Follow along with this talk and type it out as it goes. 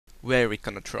where it's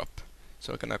gonna drop.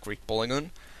 So I'm gonna click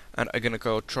polygon, and I'm gonna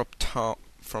go drop down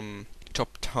from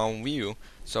top down view.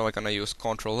 So I'm gonna use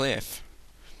Ctrl F.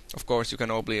 Of course, you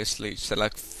can obviously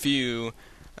select view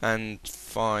and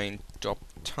find top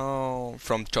down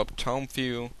from top down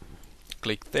view.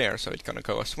 Click there, so it's gonna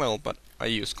go as well. But I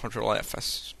use Ctrl F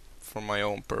as for my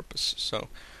own purpose. So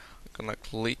I'm gonna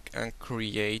click and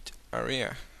create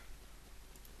area.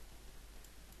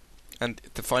 And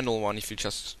the final one, if you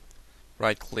just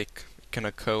right click, it's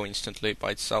gonna go instantly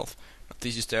by itself. But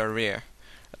this is the area.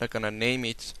 And I'm gonna name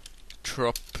it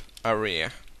drop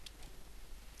area.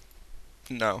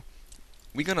 Now,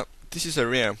 this is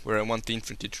area where I want the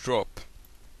infantry to drop.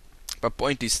 But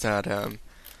point is that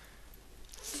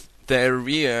the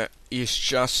area is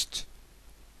just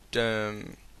the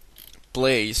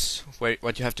place where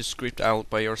what you have to script out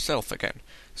by yourself again.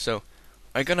 So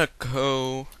I'm gonna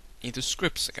go into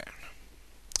scripts again.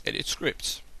 Edit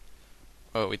scripts.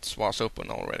 Oh, it was open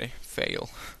already. Fail.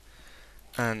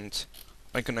 And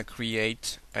I'm gonna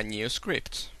create a new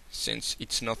script, since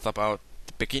it's not about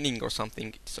the beginning or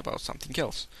something, it's about something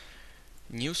else.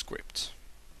 New script.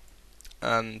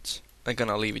 And I'm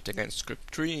gonna leave it again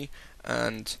script 3,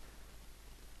 and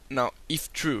now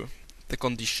if true, the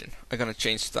condition, I'm gonna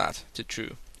change that to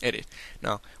true. Edit.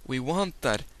 Now we want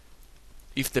that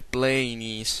if the plane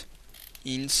is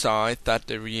inside that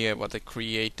area what I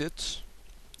created,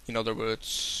 in other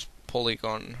words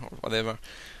polygon or whatever,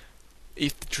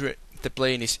 if the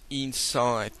plane is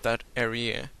inside that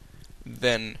area,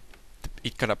 then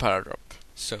it gonna paradrop.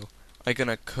 So I'm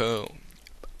gonna go,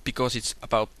 because it's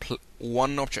about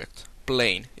one object,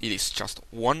 plane, it is just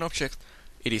one object,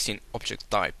 it is in object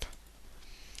type,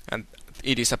 and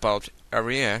it is about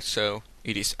area, so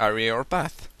it is area or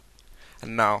path.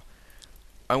 And now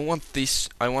I want to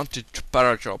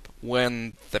paradrop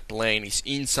when the plane is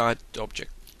inside the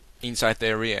object, inside the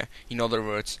area. In other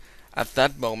words, at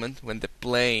that moment when the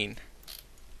plane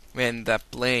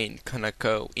gonna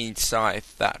go inside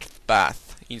that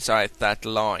path, inside that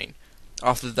line,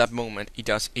 after that moment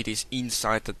it is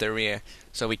inside that area,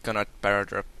 so it cannot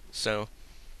paradrop. So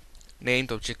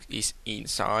named object is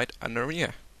inside an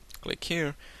area. Click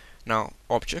here. Now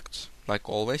object, like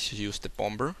always, use the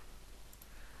bomber,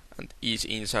 and is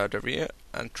inside area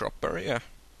and drop area.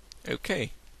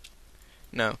 Okay.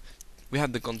 Now we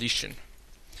have the condition.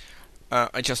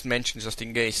 I just mentioned, just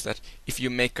in case, that if you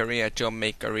make area, don't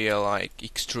make area like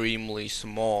extremely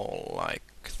small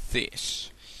like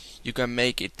this. You can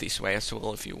make it this way as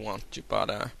well if you want to,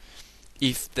 but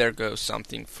if there goes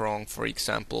something wrong, for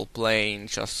example plane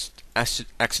just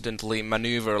accidentally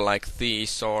maneuver like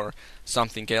this, or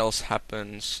something else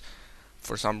happens,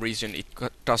 for some reason it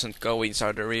doesn't go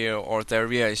inside the area, or the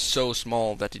area is so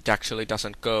small that it actually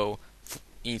doesn't go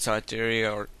inside the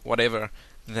area or whatever,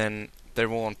 then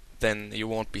you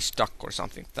won't be stuck or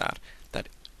something that.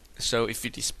 So if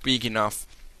it is big enough,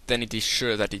 then it is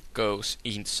sure that it goes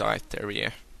inside the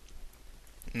area.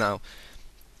 Now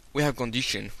we have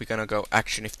condition, we're gonna go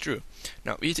action if true.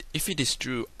 Now if it is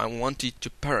true, I want it to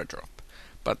paradrop,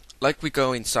 but like we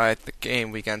go inside the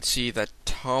game, we can see that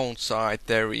downside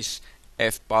there is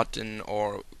F button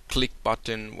or click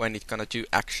button when it's gonna do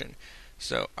action.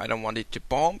 So I don't want it to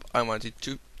bomb, I want it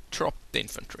to drop the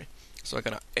infantry. So I'm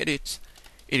gonna edit.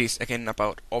 It is again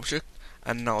about object,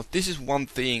 and now this is one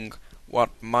thing what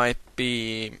might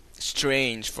be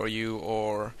strange for you,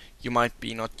 or you might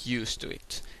be not used to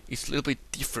it. It's a little bit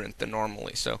different than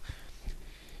normally, so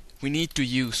we need to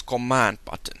use command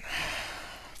button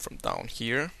from down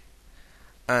here,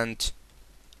 and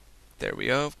there we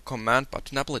go, command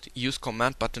button ability. Use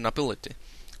command button ability.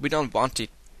 We don't want it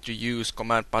to use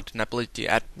command button ability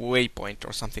at waypoint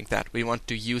or something like that. We want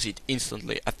to use it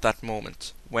instantly at that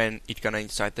moment when it's gonna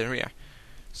inside the area.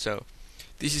 So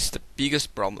this is the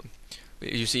biggest problem.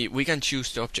 You see, we can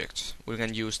choose the object. We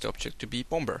can use the object to be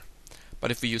bomber,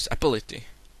 but if we use ability,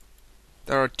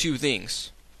 there are two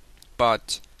things,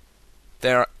 but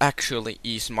there actually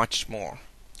is much more.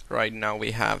 Right now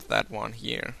we have that one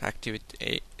here,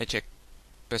 activate eject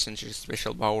passenger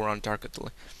special power on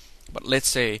targetly. But let's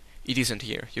say it isn't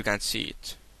here, you can't see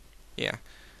it. Yeah,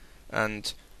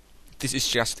 and this is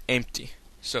just empty.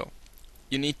 So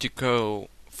you need to go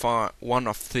for one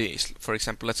of these. For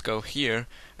example, let's go here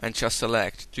and just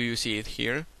select. Do you see it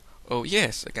here? Oh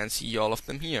yes, I can see all of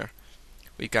them here.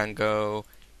 We can go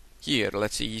here.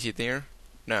 Let's see, is it there?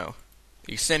 No,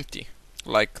 it's empty.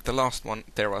 Like the last one,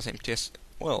 there was empty as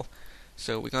well.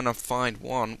 So we're gonna find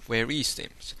one where is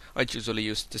themes. I usually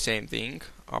use the same thing,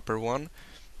 upper one,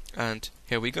 and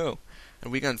here we go.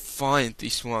 And we can find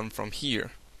this one from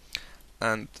here.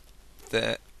 And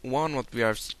the one what we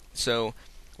are, so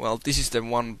Well, this is the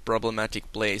one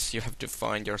problematic place you have to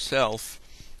find yourself.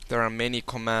 There are many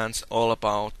commands all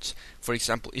about, for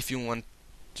example, if you want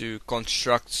to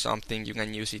construct something, you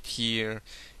can use it here.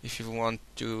 If you want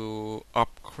to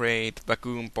upgrade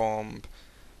vacuum bomb,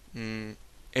 mm,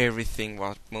 everything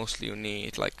what mostly you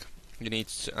need, like you need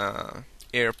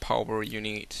air power, you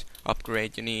need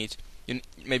upgrade,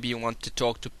 maybe you want to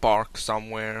talk to park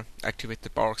somewhere, activate the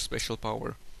park special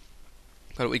power.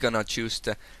 But we're gonna choose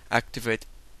the activate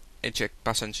eject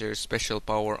passenger special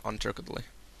power untargetedly.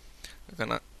 We're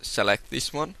gonna select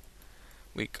this one.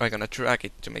 I'm gonna drag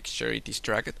it to make sure it is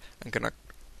dragged. I'm gonna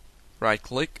right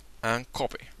click and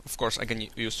copy. Of course I can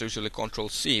use usually Control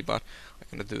C, but I'm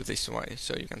gonna do this way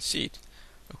so you can see it.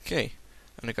 Okay,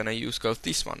 and I'm gonna go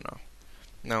this one now.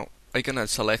 Now I'm gonna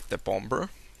select the bomber.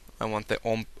 I want the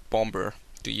bomber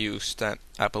to use that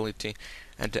ability,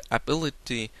 and the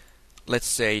ability, let's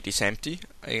say it is empty,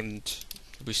 and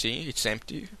we see it's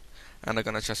empty, and I'm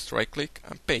gonna just right click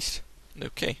and paste.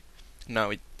 Okay,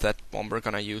 now that bomber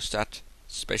gonna use that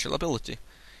special ability.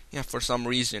 Yeah, for some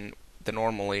reason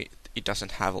normally it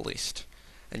doesn't have a list,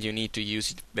 and you need to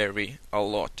use it a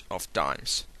lot of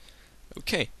times.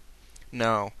 Okay,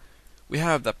 now we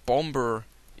have the bomber.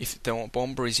 If the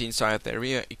bomber is inside the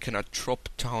area, it cannot drop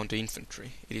down the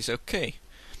infantry. It is okay.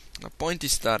 The point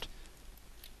is that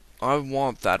I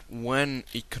want that when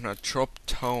it cannot drop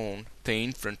down the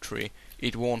infantry,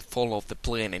 it won't follow the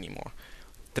plane anymore.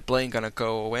 The plane gonna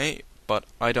go away, but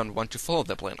I don't want to follow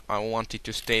the plane. I want it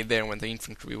to stay there when the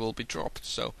infantry will be dropped.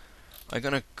 So I'm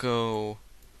gonna go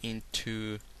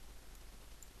into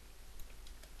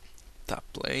that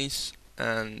place,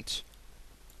 and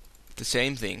the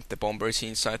same thing, the bomber is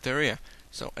inside the area.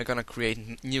 So I'm gonna create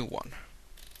a new one.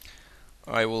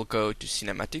 I will go to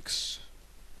cinematics.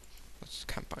 Let's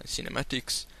campaign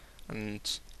cinematics, and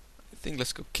I think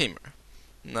let's go camera.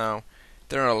 Now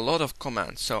there are a lot of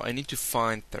commands, so I need to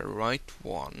find the right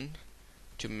one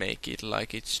to make it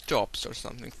like it stops or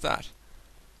something like that.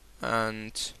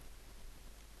 And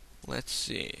let's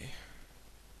see.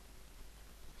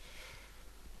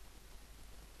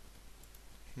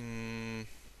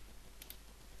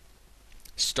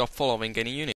 Stop following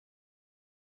any unit.